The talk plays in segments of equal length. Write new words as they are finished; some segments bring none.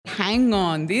hang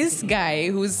on. This guy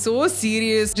who's so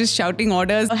serious, just shouting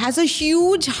orders, has a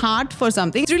huge heart for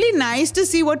something. It's really nice to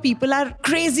see what people are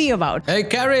crazy about. Hey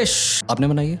Karish! आपने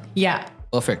बनाई है? Yeah.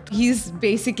 Perfect. He's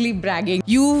basically bragging.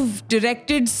 You've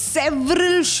directed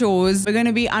several shows. We're going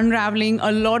to be unraveling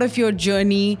a lot of your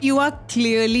journey. You are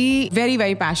clearly very,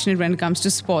 very passionate when it comes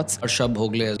to sports. Harsha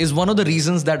Bhogle is one of the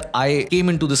reasons that I came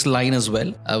into this line as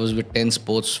well. I was with 10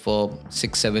 Sports for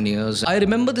 6-7 years. I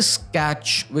remember this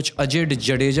catch which Ajay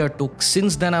Jadeja took.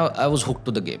 Since then, I was hooked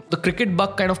to the game. The cricket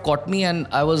bug kind of caught me and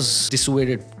I was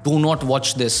dissuaded. Do not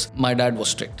watch this. My dad was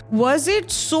strict. Was it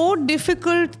so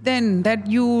difficult then that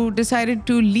you decided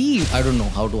to leave? I don't know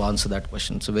how to answer that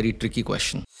question. It's a very tricky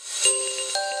question.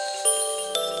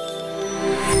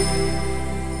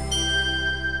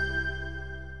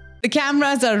 The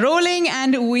cameras are rolling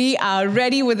and we are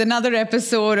ready with another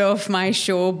episode of my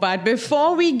show. But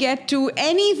before we get to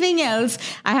anything else,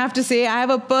 I have to say I have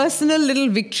a personal little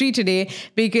victory today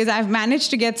because I've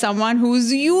managed to get someone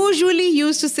who's usually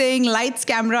used to saying lights,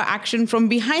 camera, action from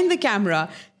behind the camera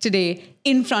today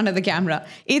in front of the camera.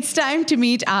 It's time to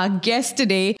meet our guest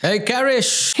today. Hey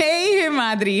Karish! Hey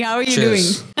Himadri, how are you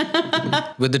Cheers. doing?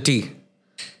 With the tea.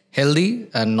 Healthy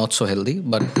and not so healthy,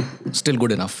 but still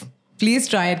good enough. Please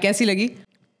try it. कैसी लगी?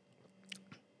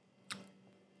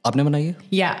 आपने बनाई है?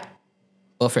 Yeah.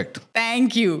 Perfect.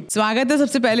 Thank you. स्वागत है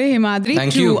सबसे पहले Himadri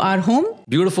Thank to you. our home.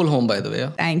 Beautiful home, by the way.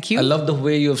 Yeah? Thank you. I love the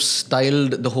way you have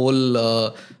styled the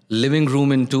whole living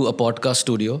room into a podcast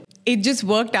studio. It just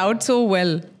worked out so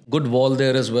well. Good wall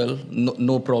there as well.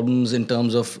 No problems in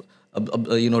terms of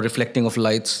reflecting of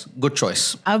lights. Good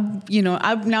choice.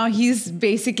 Now he's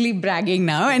basically bragging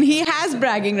now, and he has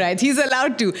bragging rights. He's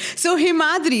allowed to. So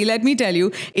Himadri, let me tell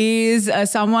you, is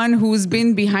someone who's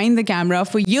been behind the camera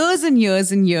for years and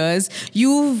years and years.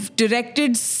 You've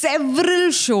directed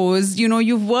several shows.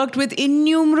 You've worked with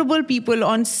innumerable people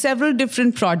on several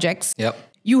different projects. Yep.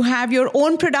 You have your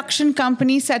own production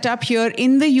company set up here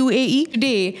in the UAE.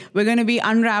 Today, we're going to be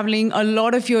unraveling a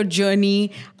lot of your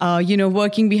journey,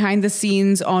 working behind the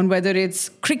scenes on whether it's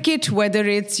cricket, whether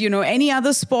it's, any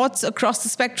other sports across the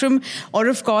spectrum, or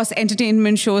of course,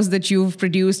 entertainment shows that you've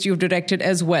produced, you've directed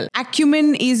as well.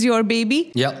 Acumen is your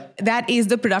baby. Yeah. That is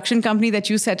the production company that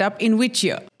you set up in which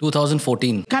year?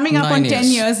 2014. Coming up on 10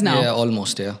 years now. Yeah,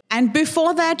 almost, yeah. And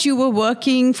before that, you were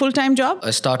working full-time job?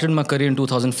 I started my career in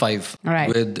 2005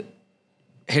 with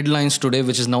Headlines Today,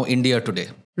 which is now India Today.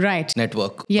 Right.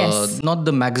 Network. Yes. Not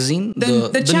the magazine,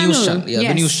 the channel. News channel. Yeah, yes.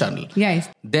 The news channel. Yes.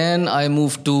 Then I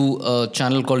moved to a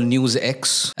channel called News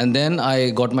X. And then I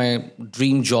got my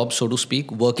dream job, so to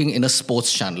speak, working in a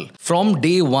sports channel. From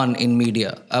day one in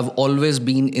media, I've always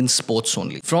been in sports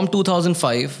only. From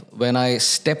 2005, when I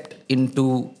stepped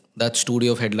into that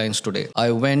studio of Headlines Today,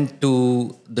 I went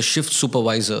to the shift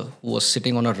supervisor who was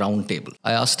sitting on a round table.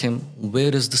 I asked him,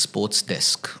 where is the sports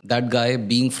desk? That guy,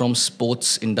 being from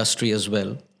sports industry as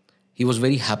well, he was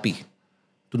very happy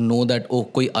to know that,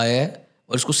 koi aaya hai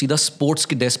aur isko seedha sports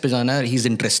ki desk pe jana hai, he's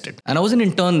interested. And I was an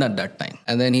intern at that time.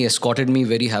 And then he escorted me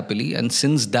very happily. And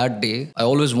since that day, I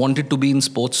always wanted to be in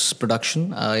sports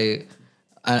production. I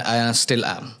still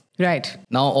am. Right.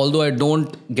 Now, although I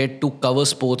don't get to cover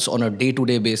sports on a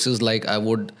day-to-day basis like I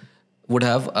would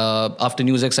have, after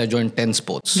NewsX, I joined 10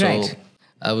 Sports. Right. So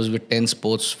I was with 10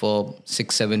 Sports for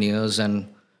 6-7 years and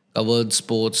covered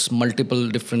sports, multiple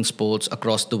different sports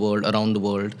across the world, around the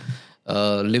world,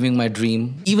 living my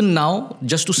dream. Even now,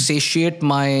 just to satiate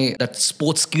that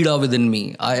sports kida within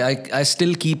me, I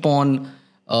still keep on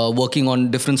working on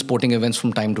different sporting events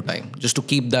from time to time, just to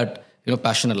keep that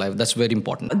passion alive. That's very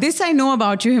important. This I know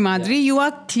about you, Himadri. You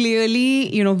are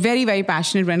clearly, very, very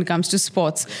passionate when it comes to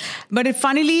sports. But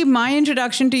funnily, my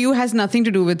introduction to you has nothing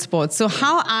to do with sports. So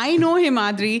how I know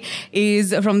Himadri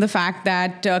is from the fact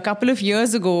that a couple of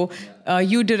years ago,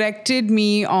 you directed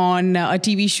me on a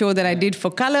TV show that I did for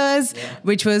Colors,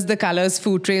 which was the Colors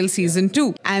Food Trail Season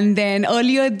 2. And then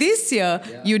earlier this year,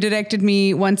 you directed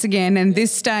me once again. And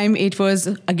this time it was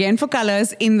again for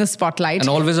Colors in the spotlight. And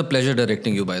always a pleasure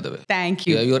directing you, by the way. Thank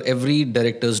you. Yeah, you're every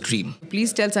director's dream.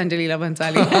 Please tell Sanjay Leela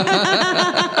Bhansali.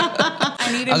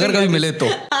 I need him Agar to kabhi hear mile this.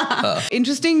 to.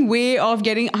 Interesting way of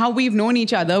getting how we've known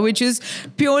each other, which is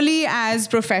purely as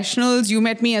professionals. You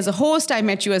met me as a host, I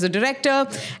met you as a director,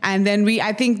 and then we,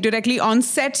 I think, directly on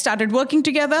set started working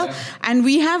together. Yeah. And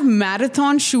we have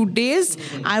marathon shoot days.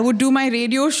 I would do my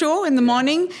radio show in the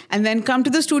morning and then come to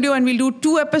the studio and we'll do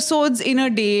 2 episodes in a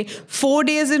day, 4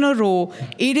 days in a row.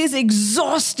 It is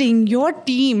exhausting. Your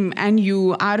team and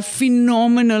you are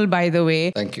phenomenal, by the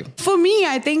way. Thank you. For me,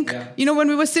 I think, when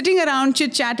we were sitting around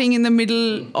chit-chatting in the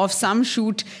middle of of some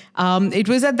shoot. It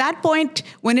was at that point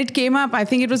when it came up, I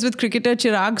think it was with cricketer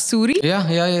Chirag Suri.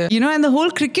 Yeah. And the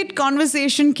whole cricket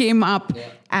conversation came up. Yeah.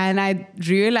 And I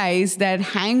realized that,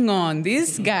 hang on,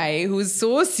 this guy who's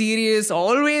so serious,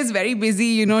 always very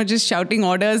busy, just shouting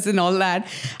orders and all that,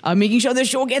 making sure the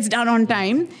show gets done on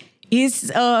time,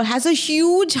 has a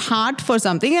huge heart for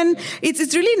something. And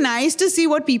it's really nice to see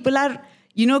what people are,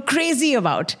 crazy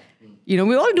about.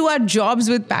 We all do our jobs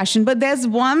with passion, but there's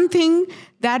one thing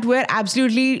that we're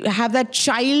absolutely have that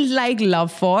childlike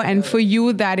love for. And for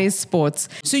you, that is sports.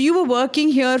 So you were working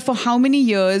here for how many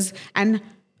years? And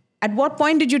at what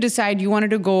point did you decide you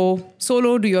wanted to go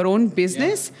solo, do your own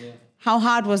business? Yeah. How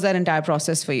hard was that entire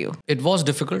process for you? It was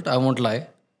difficult, I won't lie.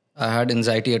 I had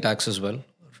anxiety attacks as well,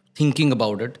 thinking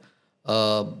about it,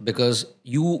 because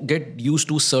you get used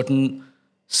to certain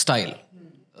style.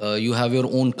 You have your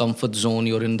own comfort zone,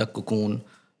 you're in the cocoon,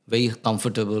 very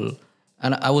comfortable.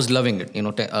 And I was loving it.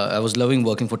 I was loving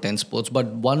working for 10 Sports. But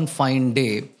one fine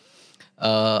day,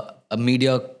 a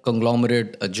media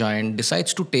conglomerate, a giant,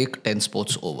 decides to take 10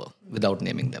 Sports over without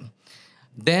naming them.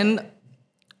 Then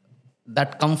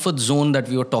that comfort zone that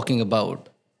we were talking about,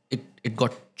 it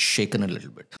got shaken a little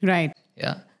bit. Right.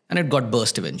 Yeah. And it got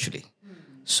burst eventually.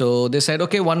 So they said,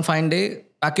 okay, one fine day,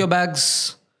 pack your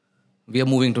bags. We are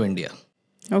moving to India.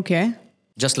 Okay.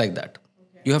 Just like that.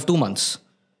 Okay. You have 2 months.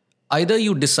 Either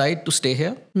you decide to stay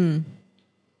here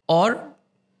or,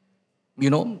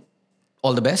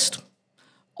 all the best.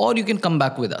 Or you can come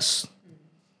back with us.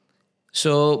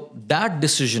 So that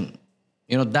decision,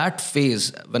 that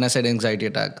phase, when I said anxiety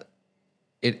attack,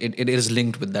 it is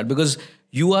linked with that, because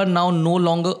you are now no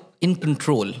longer in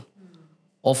control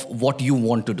of what you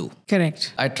want to do.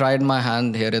 Correct. I tried my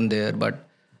hand here and there, but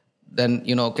then,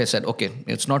 I said, okay,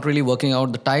 it's not really working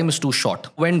out. The time is too short.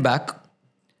 Went back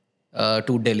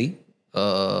to Delhi,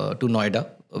 to Noida,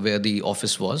 where the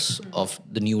office was of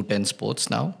the new 10 Sports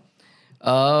now.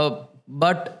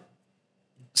 But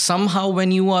somehow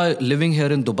when you are living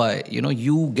here in Dubai,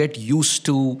 you get used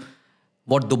to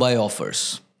what Dubai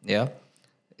offers. Yeah.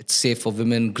 It's safe for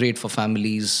women, great for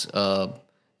families.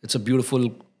 It's a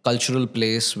beautiful cultural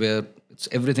place where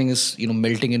everything is,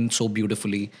 melting in so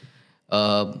beautifully.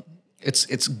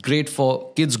 It's great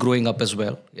for kids growing up as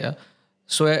well. Yeah.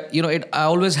 So, I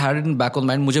always had it in back of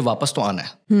my mind, mujhe wapas to aana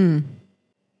hai.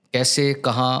 Kaise,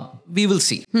 kahan, we will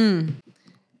see.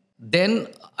 Then,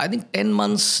 I think 10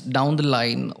 months down the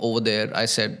line over there, I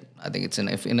said, I think it's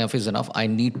enough is enough. I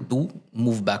need to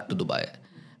move back to Dubai.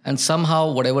 And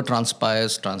somehow, whatever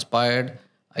transpired.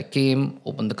 I came,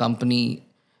 opened the company,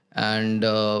 and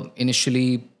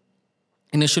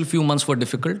initial few months were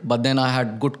difficult, but then I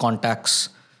had good contacts,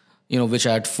 which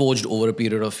I had forged over a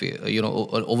period of,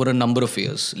 over a number of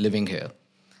years living here.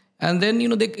 And then,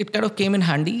 it kind of came in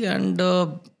handy, and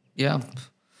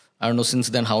I don't know since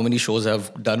then how many shows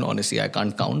I've done. Honestly, I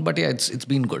can't count, but it's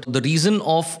been good. The reason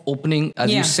of opening,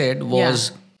 as you said,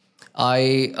 was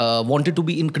I wanted to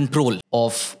be in control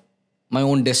of my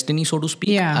own destiny, so to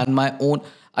speak, and my own.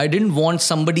 I didn't want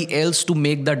somebody else to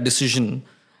make that decision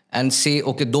and say,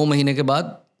 okay, 2 mahine ke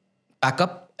baad, pack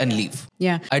up and leave.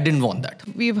 Yeah. I didn't want that.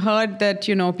 We've heard that,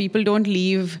 people don't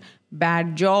leave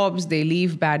bad jobs, they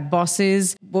leave bad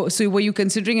bosses. So were you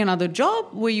considering another job?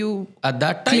 Were you at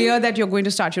that time clear that you're going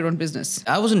to start your own business?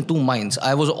 I was in two minds.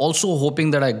 I was also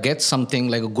hoping that I get something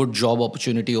like a good job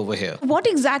opportunity over here. What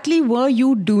exactly were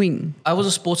you doing? I was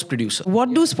a sports producer.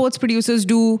 What do sports producers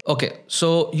do? Okay,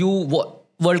 so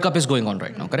World Cup is going on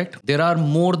right now, correct? There are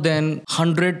more than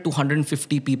 100 to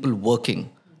 150 people working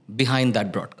behind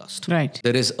that broadcast. Right.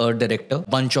 There is a director,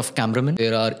 bunch of cameramen.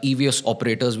 There are EVS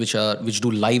operators which do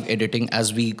live editing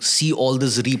as we see all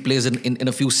these replays in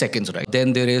a few seconds, right?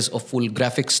 Then there is a full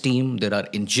graphics team. There are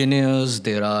engineers.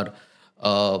 There are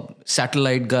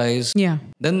satellite guys. Yeah.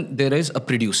 Then there is a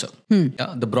producer,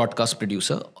 the broadcast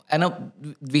producer. And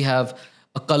we have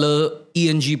a color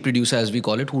ENG producer, as we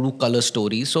call it, who do color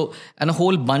stories. So, and a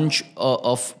whole bunch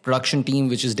of production team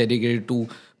which is dedicated to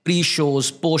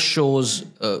pre-shows, post-shows,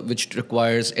 which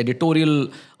requires editorial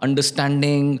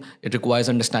understanding. It requires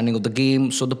understanding of the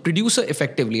game. So the producer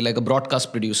effectively, like a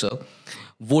broadcast producer,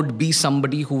 would be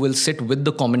somebody who will sit with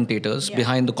the commentators,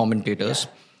 behind the commentators,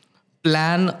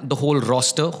 plan the whole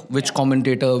roster, which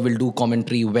commentator will do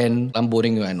commentary when. I'm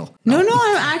boring you, I know. No,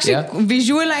 I'm actually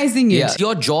visualizing it. Yeah.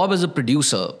 Your job as a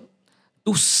producer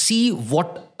to see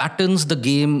what patterns the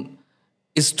game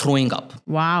is throwing up.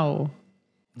 Wow.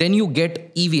 Then you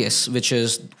get EVS, which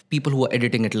is people who are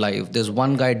editing it live. There's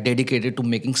one guy dedicated to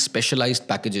making specialized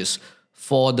packages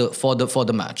for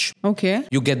the match. Okay.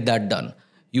 You get that done.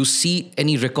 You see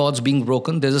any records being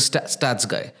broken, there's a stats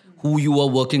guy who you are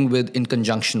working with in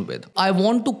conjunction with. I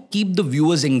want to keep the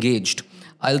viewers engaged.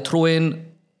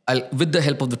 With the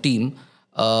help of the team,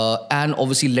 and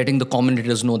obviously letting the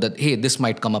commentators know that, hey, this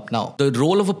might come up now. The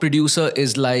role of a producer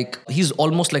is like, he's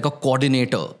almost like a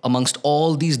coordinator amongst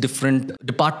all these different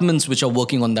departments which are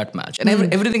working on that match. And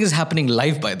everything is happening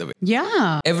live, by the way.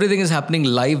 Yeah. Everything is happening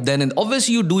live then. And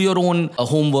obviously you do your own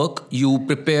homework, you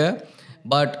prepare.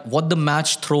 But what the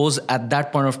match throws at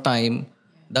that point of time,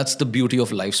 that's the beauty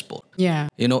of live sport. Yeah.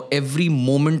 Every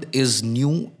moment is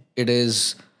new.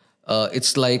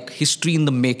 It's like history in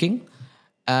the making.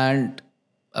 And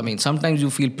sometimes you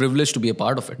feel privileged to be a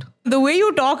part of it. The way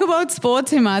you talk about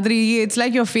sports, Himadri, it's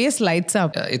like your face lights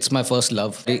up. It's my first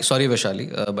love. Sorry,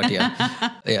 Vaishali, but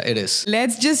yeah, it is.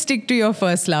 Let's just stick to your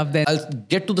first love then. I'll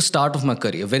get to the start of my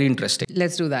career. Very interesting.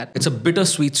 Let's do that. It's a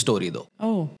bittersweet story though.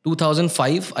 Oh.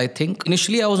 2005, I think.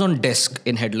 Initially, I was on desk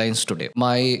in Headlines Today.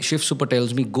 My shift super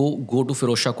tells me, go to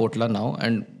Firozshah Kotla now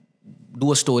and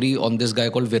do a story on this guy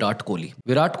called Virat Kohli.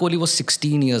 Virat Kohli was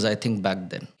 16 years, I think, back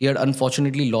then. He had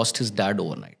unfortunately lost his dad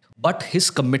overnight. But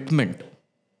his commitment,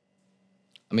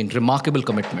 remarkable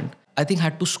commitment, I think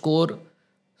had to score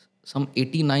some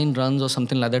 89 runs or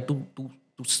something like that to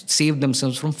save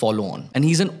themselves from follow on. And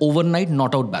he's an overnight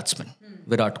not out batsman,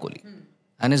 Virat Kohli.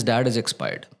 And his dad is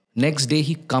expired. Next day,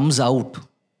 he comes out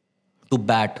to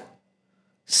bat,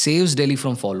 saves Delhi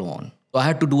from follow on. So I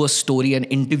had to do a story and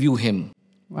interview him.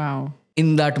 Wow.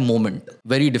 In that moment.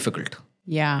 Very difficult.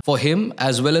 Yeah. For him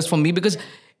as well as for me, because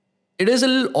it is a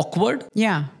little awkward.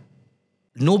 Yeah.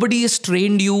 Nobody has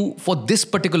trained you for this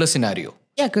particular scenario.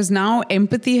 Yeah, because now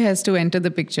empathy has to enter the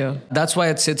picture. That's why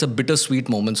I'd say it's a bittersweet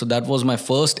moment. So that was my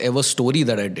first ever story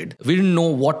that I did. We didn't know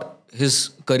what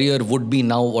his career would be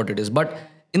now, what it is. But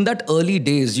in that early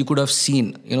days, you could have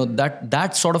seen,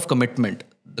 that sort of commitment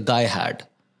the guy had.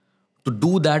 To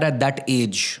do that at that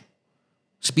age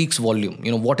speaks volume.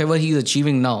 Whatever he's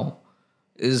achieving now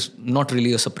is not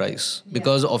really a surprise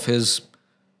because of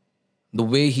the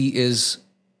way he is.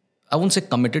 I won't say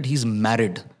committed, he's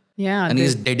married. Yeah. And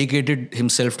he's dedicated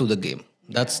himself to the game.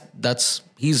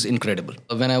 He's incredible.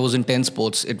 When I was in 10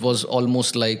 sports, it was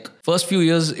almost like first few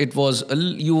years,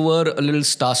 you were a little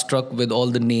starstruck with all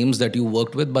the names that you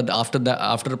worked with. But after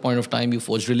a point of time, you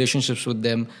forged relationships with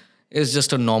them. It's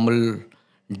just a normal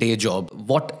day job.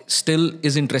 What still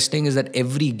is interesting is that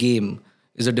every game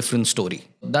is a different story.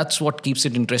 That's what keeps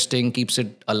it interesting, keeps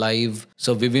it alive.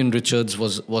 So Vivian Richards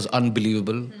was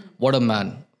unbelievable. What a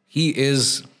man.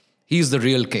 He's the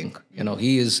real king.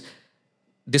 He is,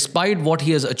 despite what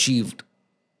he has achieved,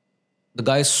 the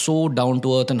guy is so down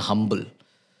to earth and humble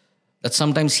that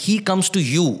sometimes he comes to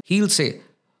you, he'll say,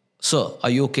 sir, are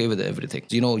you okay with everything?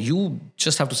 You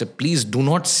just have to say, please do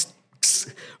not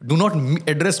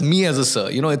address me as a sir.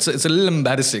 It's a little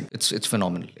embarrassing. It's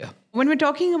phenomenal. Yeah. When we're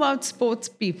talking about sports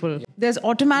people, there's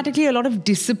automatically a lot of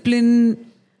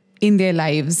discipline in their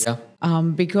lives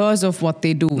because of what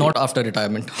they do. Not after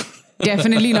retirement.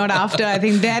 Definitely not after. I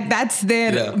think that's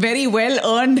their very well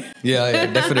earned. Yeah,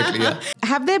 definitely. Yeah.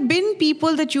 Have there been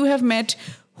people that you have met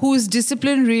whose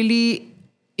discipline really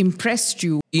impressed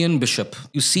you? Ian Bishop,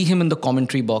 you see him in the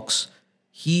commentary box.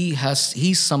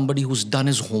 He's somebody who's done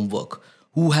his homework,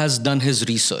 who has done his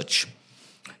research.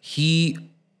 He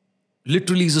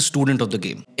literally is a student of the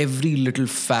game. Every little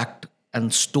fact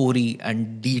and story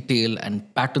and detail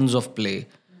and patterns of play,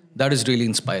 that is really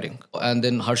inspiring. And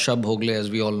then Harsha, Bhogle, as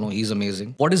we all know, he's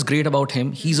amazing. What is great about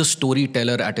him, he's a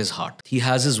storyteller at his heart. He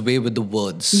has his way with the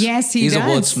words. Yes, he's a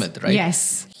wordsmith, right?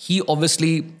 Yes. He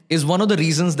obviously is one of the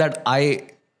reasons that I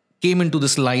came into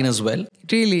this line as well.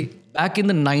 Really? Back in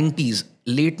the 90s,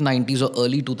 late 90s or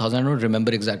early 2000s, I don't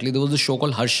remember exactly, there was a show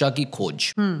called Harsha Ki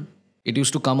Khoj. It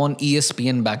used to come on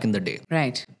ESPN back in the day.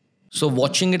 Right. So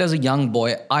watching it as a young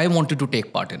boy, I wanted to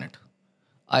take part in it.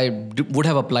 I would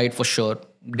have applied for sure,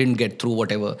 didn't get through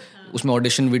whatever. उसमें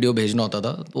audition video भेजना होता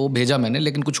था, तो भेजा मैंने,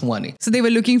 लेकिन कुछ हुआ नहीं. So they were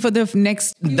looking for the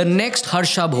next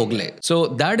Harsha Bhogle. So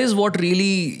that is what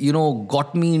really,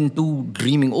 got me into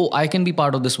dreaming. Oh, I can be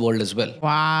part of this world as well.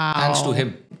 Wow. Thanks to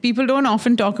him. People don't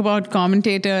often talk about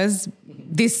commentators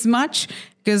this much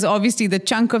because obviously the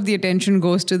chunk of the attention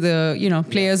goes to the,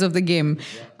 players of the game.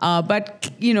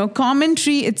 But,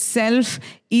 commentary itself,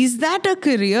 is that a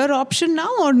career option now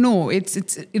or no?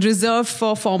 It's reserved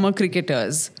for former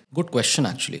cricketers. Good question,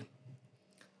 actually.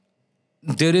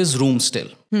 There is room still.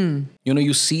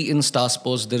 You see in Star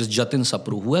Sports, there is Jatin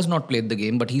Sapru, who has not played the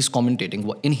game, but he's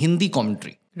commentating in Hindi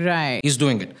commentary. Right. He's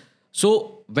doing it.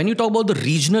 So when you talk about the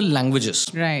regional languages,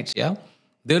 right? Yeah,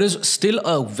 there is still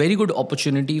a very good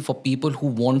opportunity for people who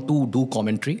want to do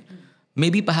commentary.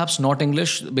 Maybe perhaps not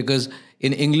English, because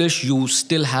in English you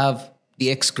still have, the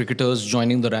ex-cricketers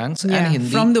joining the ranks, Yeah, and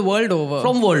Hindi. from the world over.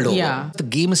 From world over. Yeah. The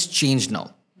game has changed now.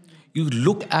 You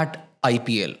look at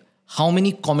IPL, how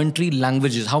many commentary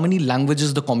languages, how many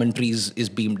languages the commentary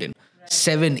is beamed in?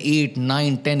 7, 8,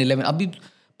 9, 10, 11. Abhi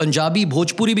Punjabi,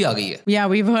 Bhojpuri bhi aa gayi hai. Yeah,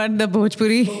 we've heard the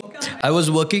Bhojpuri. I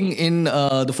was working in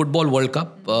the Football World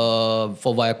Cup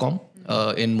for Viacom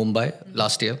in Mumbai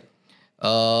last year.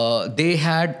 They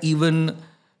had even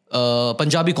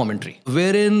Punjabi commentary,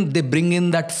 wherein they bring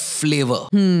in that flavor.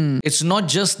 It's not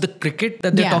just the cricket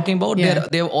that they're talking about. Yeah.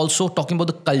 They're also talking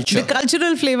about the culture. The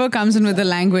cultural flavor comes in with the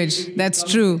language. That's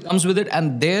true. Comes with it,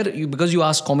 and there, because you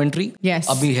ask commentary,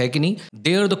 Yes. abhi hai ki nahi,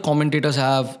 there the commentators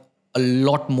have a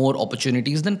lot more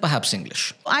opportunities than perhaps English.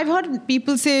 I've heard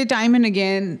people say time and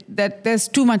again that there's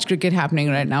too much cricket happening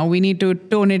right now. We need to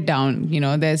tone it down. You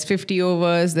know, there's 50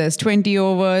 overs, there's 20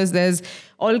 overs, there's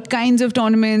all kinds of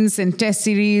tournaments and test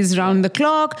series round the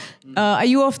clock. Are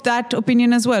you of that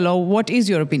opinion as well, or what is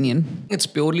your opinion? It's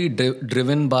purely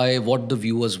driven by what the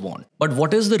viewers want. But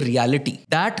what is the reality?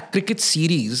 That cricket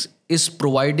series is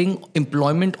providing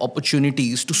employment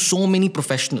opportunities to so many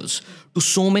professionals, to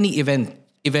so many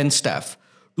event staff,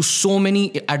 to so many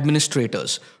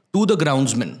administrators, to the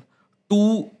groundsmen,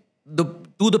 to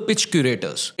the pitch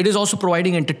curators. It is also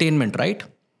providing entertainment, right?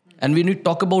 And when we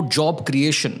talk about job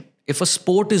creation, if a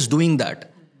sport is doing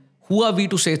that, who are we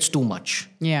to say it's too much?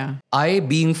 Yeah. I,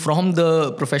 being from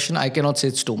the profession, I cannot say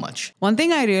it's too much. One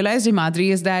thing I realized, Himadri,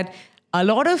 is that a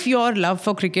lot of your love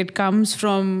for cricket comes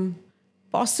from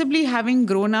possibly having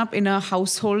grown up in a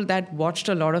household that watched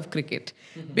a lot of cricket.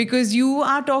 Because you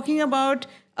are talking about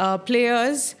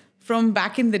players from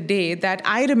back in the day that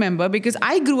I remember, because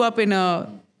I grew up in a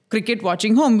cricket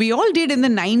watching home. We all did in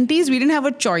the 90s. We didn't have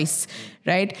a choice,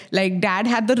 right? Like dad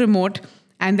had the remote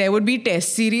and there would be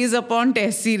test series upon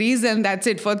test series, and that's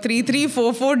it for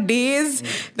 4 days.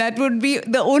 That would be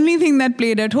the only thing that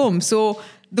played at home. So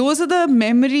those are the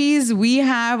memories we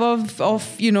have of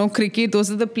cricket.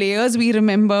 Those are the players we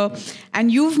remember.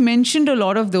 And you've mentioned a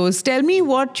lot of those. Tell me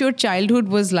what your childhood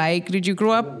was like. Did you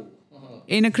grow up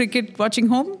in a cricket watching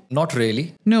home? Not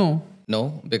really. No.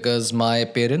 No, because my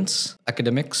parents,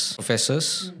 academics,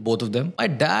 professors, both of them. My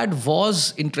dad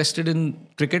was interested in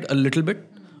cricket a little bit,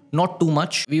 not too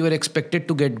much. We were expected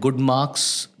to get good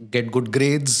marks, get good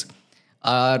grades.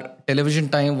 Our television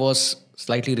time was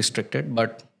slightly restricted,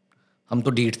 but हम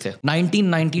तो डीट थे.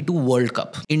 1992 World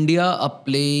Cup. India are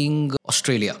playing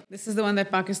Australia. This is the one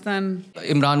that Pakistan...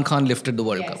 Imran Khan lifted the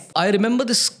World Cup. I remember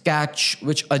this catch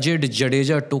which Ajay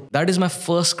Jadeja took. That is my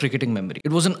first cricketing memory.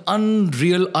 It was an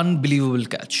unreal, unbelievable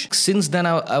catch. Since then,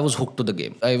 I was hooked to the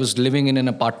game. I was living in an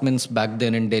apartments back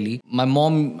then in Delhi. My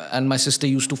mom and my sister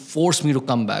used to force me to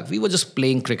come back. We were just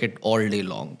playing cricket all day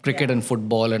long. Cricket and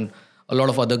football and a lot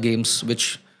of other games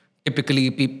which typically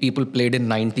people played in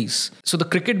 90s. So the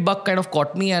cricket bug kind of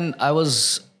caught me, and I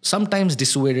was sometimes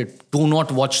dissuaded. Do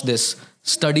not watch this.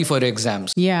 Study for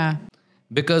exams. Yeah.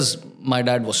 Because my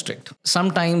dad was strict.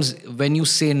 Sometimes when you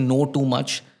say no too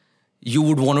much, you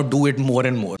would want to do it more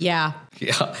and more. Yeah.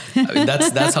 Yeah. I mean,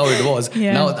 that's how it was.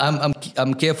 Yeah. Now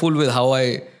I'm careful with how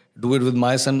I do it with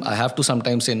my son. I have to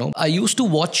sometimes say no. I used to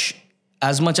watch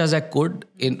as much as I could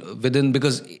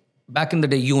because back in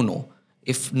the day,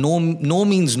 if no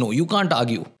means no, you can't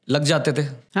argue. Lag jate the.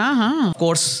 Of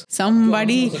course.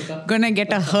 Somebody gonna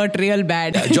get a hurt real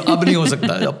bad. जो अब नहीं हो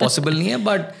सकता, possible नहीं है.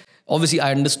 But obviously,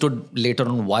 I understood later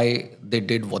on why they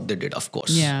did what they did. Of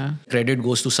course. Yeah. Credit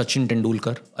goes to Sachin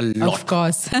Tendulkar a lot. Of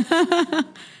course.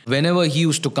 Whenever he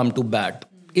used to come to bat,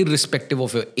 irrespective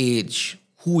of your age,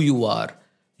 who you are,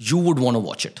 you would want to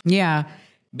watch it. Yeah.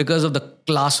 Because of the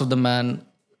class of the man,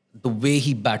 the way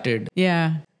he batted.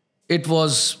 Yeah. It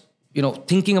was,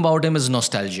 thinking about him is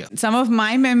nostalgia. Some of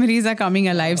my memories are coming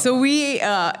alive. So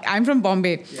I'm from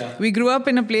Bombay. Yeah. We grew up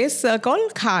in a place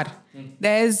called Khar.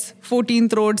 There's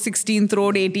 14th Road, 16th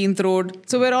Road, 18th Road.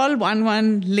 So we're all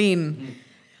one lane.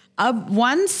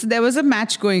 Once there was a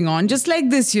match going on, just like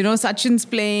this, Sachin's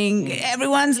playing,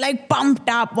 everyone's like pumped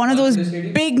up. One of those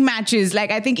big matches,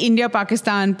 like I think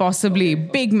India-Pakistan possibly,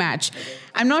 big match.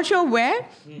 I'm not sure where,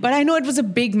 but I know it was a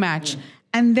big match.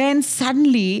 And then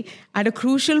suddenly, at a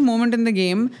crucial moment in the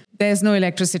game, there's no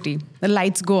electricity. The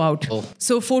lights go out. Oh.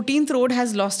 So 14th Road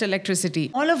has lost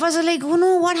electricity. All of us are like, oh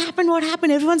no, what happened? What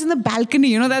happened? Everyone's in the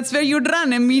balcony. That's where you'd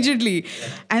run immediately.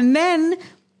 And then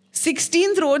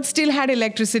 16th Road still had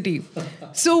electricity.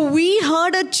 So we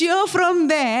heard a cheer from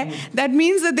there. That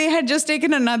means that they had just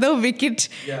taken another wicket.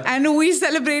 Yeah. And we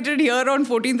celebrated here on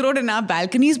 14th Road in our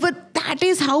balconies. But that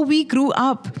is how we grew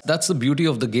up. That's the beauty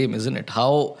of the game, isn't it?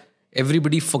 How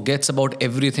everybody forgets about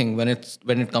everything when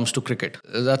it comes to cricket.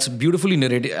 That's beautifully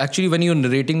narrated. Actually, when you're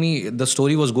narrating me, the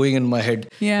story was going in my head.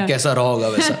 Yeah. Kaisa raha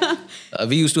hoga waisa.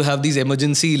 We used to have these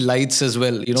emergency lights as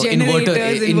well,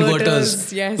 Generators,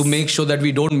 inverters yes. to make sure that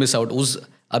we don't miss out.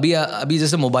 अभी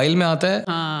जैसे mobile में आता है,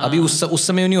 अभी उस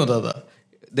समय नहीं होता था.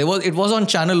 It was on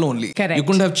channel only. Correct. You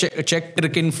couldn't have checked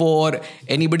Cricinfo or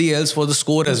anybody else for the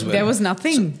score as well. There was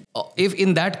nothing. So, if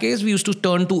in that case, we used to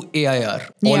turn to AIR,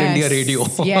 All India Radio,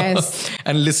 yes.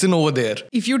 and listen over there.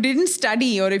 If you didn't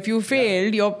study or if you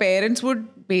failed, your parents would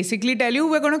basically tell you,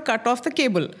 we're going to cut off the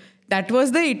cable. That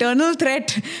was the eternal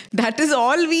threat. That is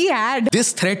all we had.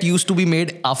 This threat used to be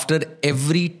made after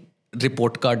every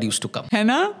report card used to come. है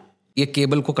ना? ये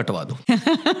cable को कटवा दो.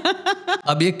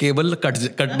 अब ये cable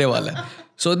कटने वाला है.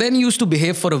 So then you used to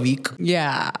behave for a week.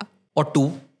 Yeah. Or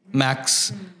two,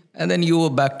 max. And then you were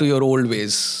back to your old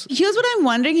ways. Here's what I'm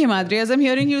wondering, Himadri, as I'm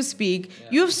hearing you speak.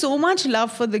 You have so much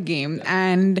love for the game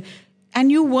and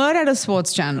you were at a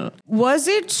sports channel. Was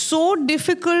it so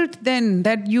difficult then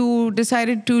that you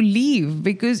decided to leave?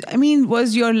 Because, I mean,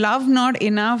 was your love not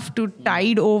enough to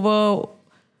tide over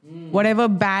whatever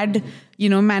bad,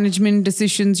 management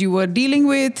decisions you were dealing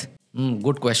with?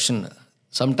 Good question.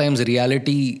 Sometimes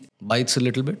reality bites a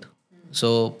little bit.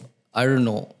 So, I don't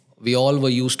know. We all were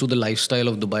used to the lifestyle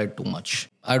of Dubai too much.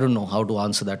 I don't know how to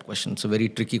answer that question. It's a very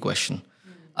tricky question.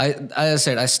 As I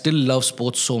said, I still love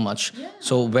sports so much. Yeah.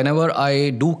 So, whenever I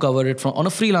do cover it on a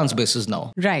freelance basis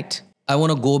now. Right. I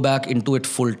want to go back into it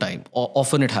full time.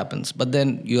 Often it happens. But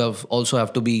then you also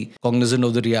have to be cognizant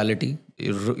of the reality.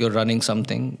 You're running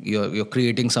something. You're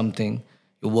creating something.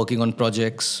 You're working on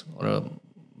projects on a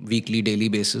weekly, daily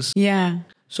basis. Yeah.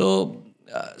 So,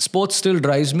 sports still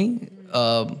drives me.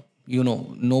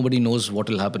 Nobody knows what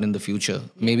will happen in the future.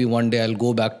 Maybe one day I'll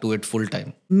go back to it full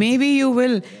time. Maybe you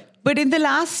will. But in the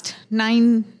last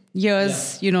 9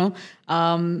 years,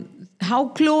 how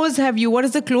close have you, what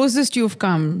is the closest you've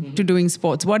come to doing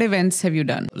sports? What events have you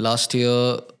done? Last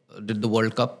year, did the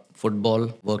World Cup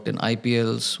football, worked in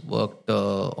IPLs, worked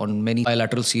on many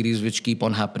bilateral series which keep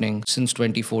on happening. Since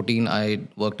 2014, I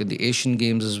worked in the Asian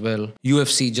Games as well.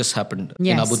 UFC just happened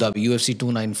in Abu Dhabi, UFC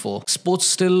 294. Sports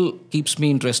still keeps me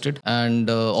interested and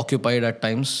occupied at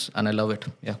times, and I love it.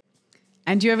 Yeah.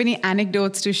 And do you have any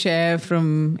anecdotes to share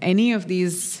from any of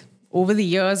these over the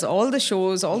years, all the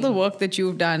shows, all the work that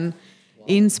you've done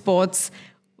in sports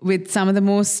with some of the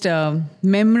most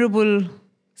memorable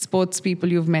sports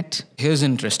people you've met? Here's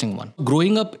an interesting one.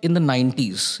 Growing up in the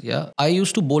 90s, I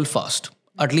used to bowl fast.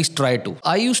 At least try to.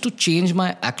 I used to change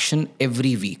my action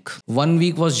every week. 1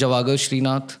 week was Javagar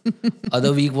Srinath.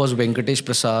 Other week was Venkatesh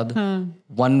Prasad.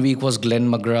 1 week was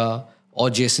Glenn McGrath or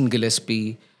Jason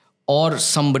Gillespie or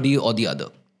somebody or the other.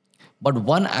 But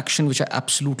one action which I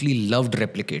absolutely loved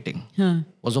replicating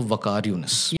was of Waqar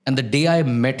Younis. And the day I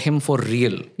met him for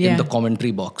real in the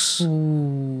commentary box,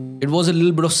 it was a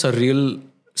little bit of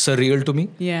surreal to me.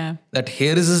 Yeah. That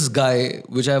here is this guy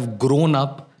which I have grown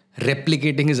up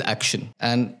replicating his action.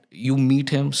 And you meet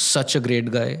him, such a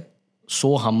great guy,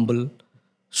 so humble,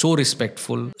 so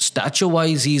respectful.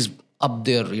 Stature-wise, he's up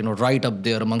there, right up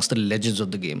there amongst the legends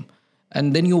of the game.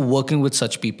 And then you're working with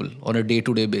such people on a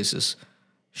day-to-day basis,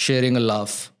 sharing a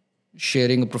laugh,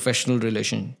 sharing a professional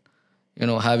relation,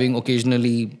 having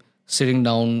occasionally sitting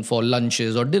down for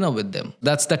lunches or dinner with them.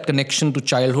 That's that connection to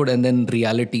childhood and then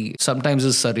reality. Sometimes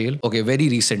it's surreal. Okay, very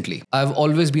recently, I've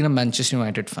always been a Manchester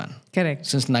United fan. Correct.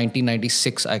 Since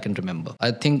 1996, I can remember.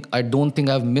 I don't think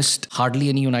I've missed hardly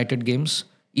any United games.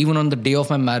 Even on the day of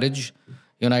my marriage,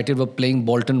 United were playing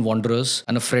Bolton Wanderers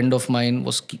and a friend of mine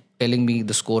was telling me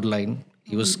the score line.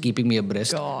 He was keeping me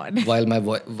abreast while my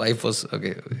wife was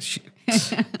okay.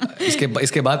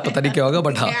 इसके बाद पता नहीं क्या होगा,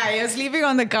 but हाँ. Yeah, you're sleeping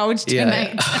on the couch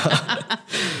tonight.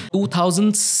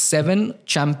 2007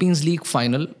 Champions League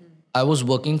final. I was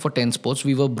working for 10 Sports.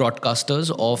 We were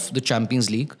broadcasters of the Champions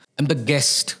League, and the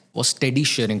guest was Teddy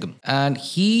Sheringham, and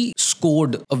he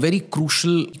scored a very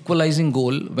crucial equalizing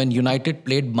goal when United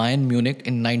played Bayern Munich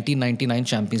in 1999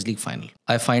 Champions League final.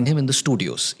 I find him in the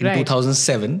studios in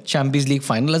 2007 Champions League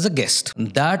final as a guest.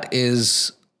 And that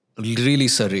is really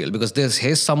surreal because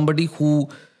here's somebody who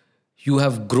you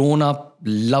have grown up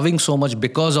loving so much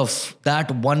because of that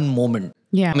one moment.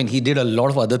 Yeah. I mean, he did a lot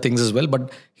of other things as well,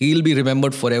 but he'll be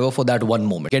remembered forever for that one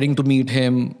moment. Getting to meet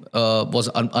him was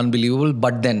unbelievable.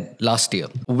 But then, last year,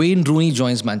 Wayne Rooney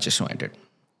joins Manchester United.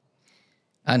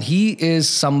 And he is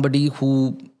somebody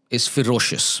who is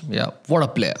ferocious. Yeah, what a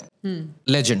player.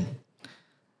 Legend.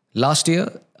 Last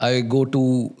year, I go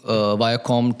to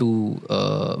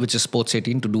Viacom which is Sports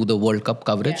 18, to do the World Cup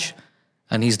coverage. Yeah.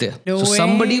 And he's there. No way.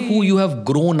 Somebody who you have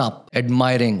grown up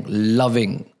admiring,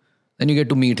 loving, Then you get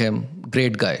to meet him.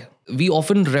 Great guy. We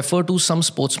often refer to some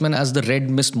sportsmen as the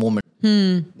red mist moment.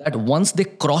 That once they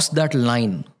cross that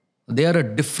line, they are a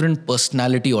different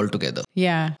personality altogether.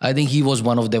 Yeah. I think he was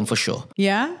one of them for sure.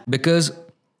 Yeah. Because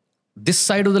this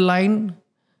side of the line,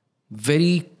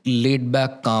 very laid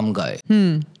back, calm guy.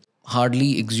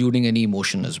 Hardly exuding any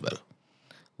emotion as well.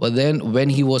 But then when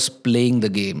he was playing the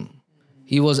game,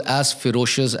 he was as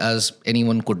ferocious as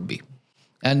anyone could be.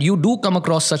 And you do come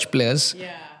across such players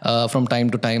from time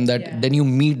to time that then you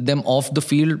meet them off the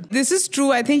field. This is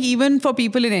true, I think, even for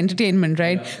people in entertainment,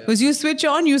 right? Because you switch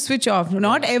on, you switch off.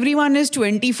 Not everyone is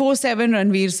 24/7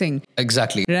 Ranveer Singh.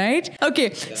 Exactly. Right?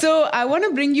 Okay. So I want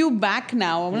to bring you back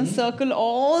now. I want to circle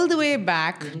all the way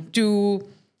back to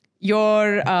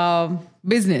your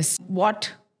business.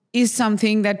 What is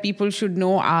something that people should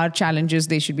know are challenges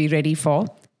they should be ready for?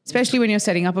 Especially when you're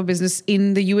setting up a business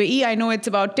in the UAE. I know it's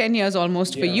about 10 years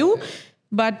almost for you.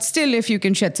 But still, if you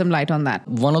can shed some light on that.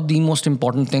 One of the most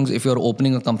important things, if you're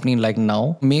opening a company like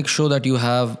now, make sure that you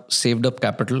have saved up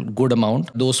capital, good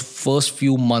amount. Those first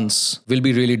few months will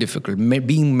be really difficult.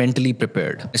 Being mentally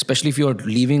prepared, especially if you're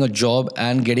leaving a job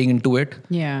and getting into it.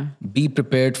 Yeah. Be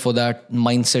prepared for that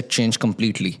mindset change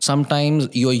completely. Sometimes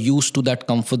you're used to that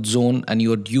comfort zone and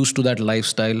you're used to that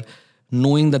lifestyle,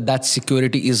 knowing that that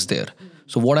security is there.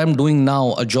 So what I'm doing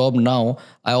now, a job now,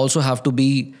 I also have to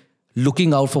be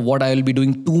looking out for what I will be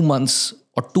doing 2 months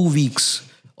or 2 weeks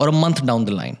or a month down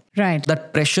the line. Right.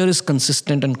 That pressure is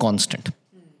consistent and constant.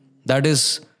 That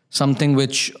is something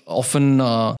which often,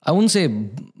 I wouldn't say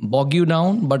bog you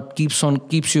down, but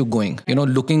keeps you going.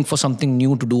 Looking for something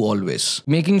new to do always.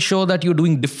 Making sure that you're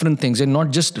doing different things and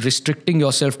not just restricting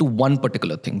yourself to one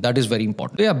particular thing. That is very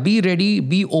important. Yeah, be ready,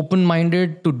 be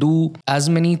open-minded to do as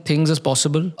many things as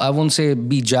possible. I won't say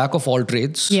be jack of all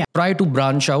trades. Yeah. Try to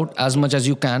branch out as much as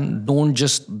you can. Don't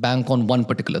just bank on one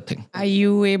particular thing. Are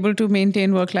you able to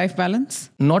maintain work-life balance?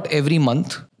 Not every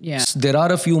month. Yeah. There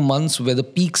are a few months where the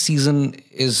peak season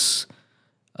is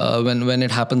when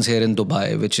it happens here in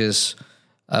Dubai, which is,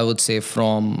 I would say,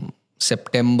 from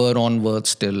September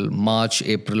onwards till March,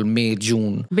 April, May,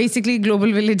 June. Basically,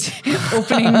 Global Village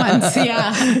opening months.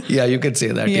 Yeah. Yeah, you could say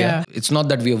that. Yeah. Yeah. It's not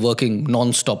that we are working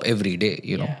non-stop every day,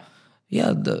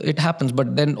 Yeah, it happens,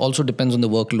 but then also depends on the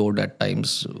workload at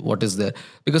times, what is there.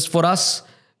 Because for us,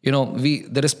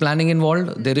 there is planning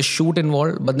involved, there is shoot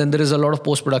involved, but then there is a lot of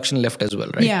post-production left as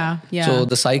well, right? Yeah. So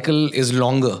the cycle is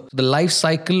longer. The life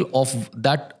cycle of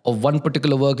one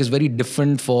particular work is very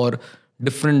different for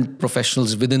different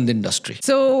professionals within the industry.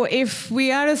 So if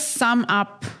we are to sum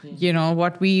up,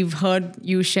 what we've heard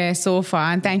you share so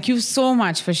far, and thank you so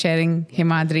much for sharing,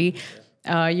 Himadri.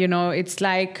 It's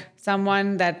like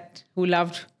someone who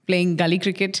loved playing gully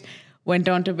cricket, went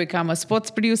on to become a sports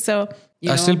producer.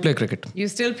 I still play cricket. You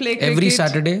still play cricket? Every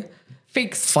Saturday.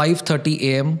 Fixed. 5:30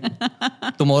 a.m.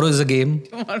 Tomorrow is a game.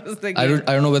 Tomorrow's the game.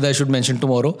 I don't know whether I should mention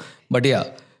tomorrow, but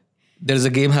yeah, there is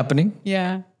a game happening.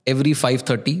 Yeah. Every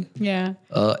 5:30. Yeah.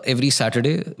 Every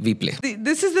Saturday we play.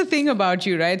 This is the thing about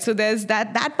you, right? So there's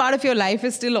that part of your life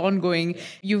is still ongoing.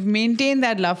 You've maintained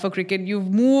that love for cricket. You've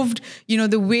moved,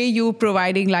 the way you're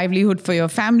providing livelihood for your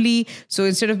family. So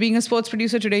instead of being a sports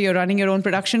producer today, you're running your own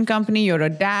production company. You're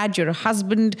a dad. You're a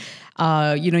husband.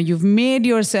 You've made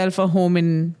yourself a home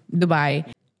in Dubai.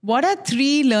 What are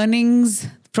 3 learnings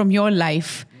from your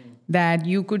life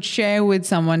that you could share with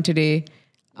someone today?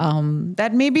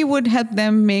 That maybe would help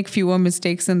them make fewer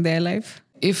mistakes in their life?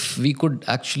 If we could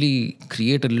actually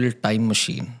create a little time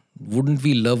machine, wouldn't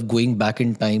we love going back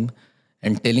in time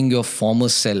and telling your former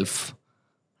self,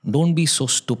 don't be so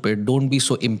stupid, don't be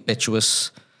so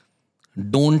impetuous,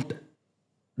 don't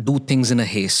do things in a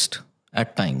haste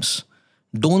at times.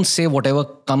 Don't say whatever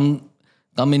come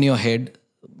in your head.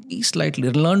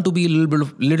 Learn to be a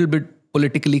little bit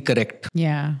politically correct.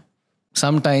 Yeah.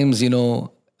 Sometimes,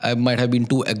 I might have been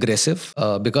too aggressive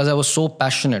because I was so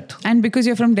passionate. And because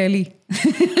you're from Delhi.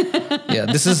 Yeah,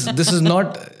 this is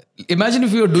not. Imagine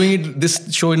if you were doing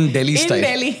this show in Delhi style. In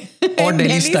Delhi. Or in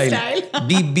Delhi style.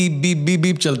 Beep, beep, beep, beep,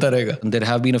 beep, chalta rahega. There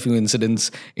have been a few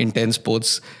incidents in 10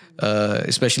 sports,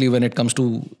 especially when it comes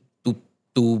to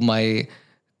my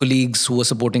colleagues who are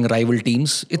supporting rival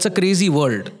teams. It's a crazy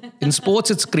world. In sports,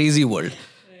 it's a crazy world.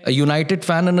 A United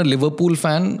fan and a Liverpool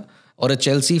fan or a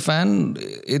Chelsea fan,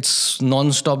 it's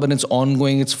non-stop and it's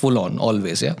ongoing, it's full on,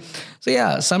 always, yeah. So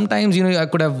yeah, sometimes, I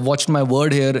could have watched my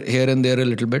word here and there a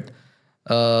little bit.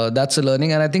 That's a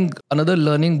learning. And I think another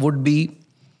learning would be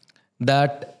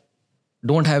that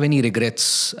don't have any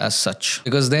regrets as such,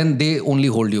 because then they only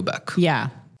hold you back. Yeah.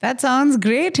 That sounds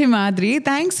great, Himadri.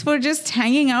 Thanks for just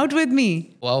hanging out with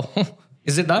me. Wow.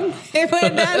 Is it done?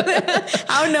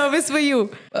 How nervous were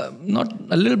you? Not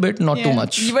a little bit, not too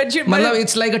much. But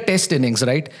It's like a test innings,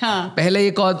 right? Pehle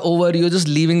ek over, you're just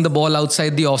leaving the ball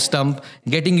outside the off stump,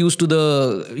 getting used to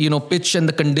the pitch and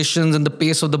the conditions and the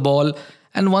pace of the ball.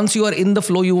 And once you are in the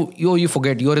flow, you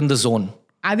forget you're in the zone.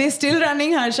 Are they still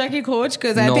running Harsha ki coach?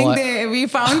 Because I think we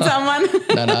found someone.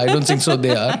 No, I don't think so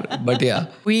they are. But yeah.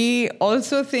 We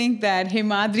also think that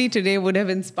Himadri today would have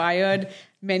inspired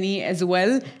many as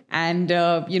well. And,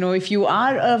 if you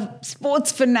are a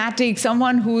sports fanatic,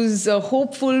 someone who's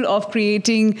hopeful of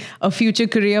creating a future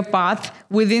career path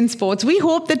within sports, we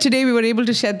hope that today we were able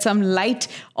to shed some light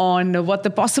on what the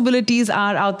possibilities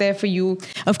are out there for you.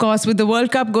 Of course, with the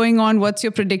World Cup going on, what's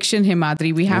your prediction,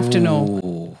 Himadri? We have to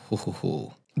know.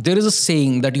 There is a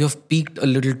saying that you have peaked a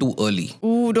little too early.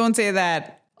 Ooh, don't say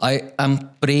that. I am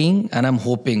praying and I'm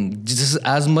hoping, this is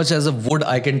as much as a wood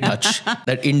I can touch,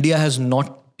 that India has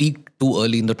not peaked too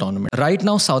early in the tournament. Right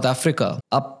now, South Africa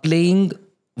are playing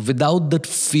without that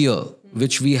fear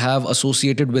which we have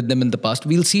associated with them in the past.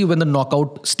 We'll see when the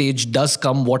knockout stage does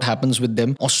come, what happens with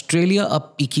them. Australia are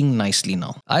peaking nicely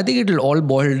now. I think it'll all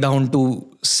boil down to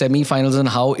semi-finals and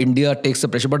how India takes the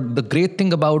pressure. But the great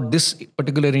thing about this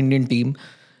particular Indian team,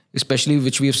 especially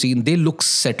which we have seen, they look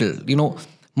settled.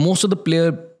 Most of the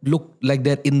players look like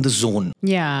they're in the zone.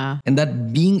 Yeah. And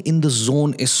that being in the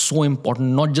zone is so important,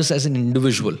 not just as an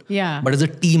individual, but as a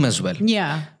team as well.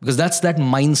 Yeah. Because that's that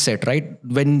mindset, right?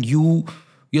 When you're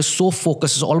so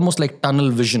focused, it's almost like tunnel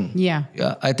vision. Yeah.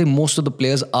 I think most of the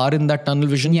players are in that tunnel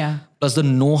vision. Yeah. Plus the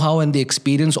know-how and the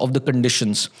experience of the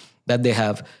conditions that they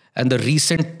have. And the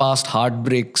recent past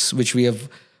heartbreaks, which we have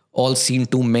all seen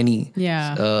too many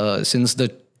since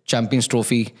the Champions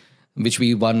Trophy, which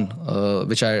we won,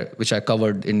 which I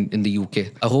covered in the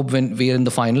UK. I hope when we are in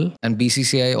the final and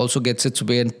BCCI also gets its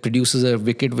way and produces a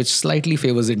wicket which slightly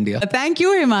favors India. Thank you,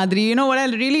 Himadri. What I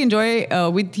really enjoy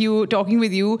talking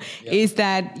with you is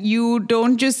that you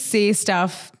don't just say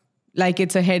stuff like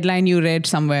it's a headline you read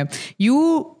somewhere.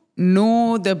 You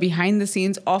know the behind the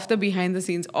scenes, of the behind the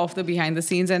scenes, of the behind the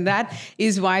scenes. And that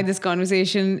is why this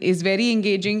conversation is very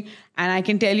engaging. And I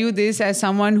can tell you this as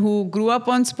someone who grew up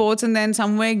on sports and then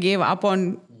somewhere gave up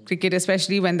on cricket,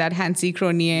 especially when that Hansi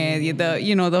Cronier,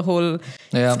 the whole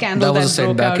scandal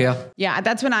that broke out. Yeah,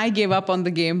 that's when I gave up on the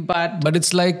game. But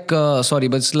it's like,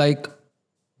 it's like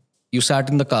you sat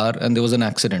in the car and there was an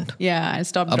accident. Yeah, I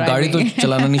stopped driving. Ab gaadi to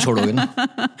chalana nahi chodoge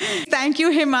na. Thank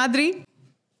you, Himadri.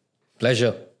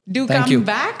 Pleasure. Do come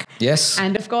back. Yes.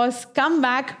 And of course, come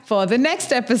back for the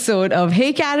next episode of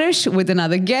Hey Karish with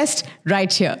another guest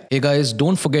right here. Hey guys,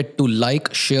 don't forget to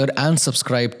like, share and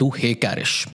subscribe to Hey Karish.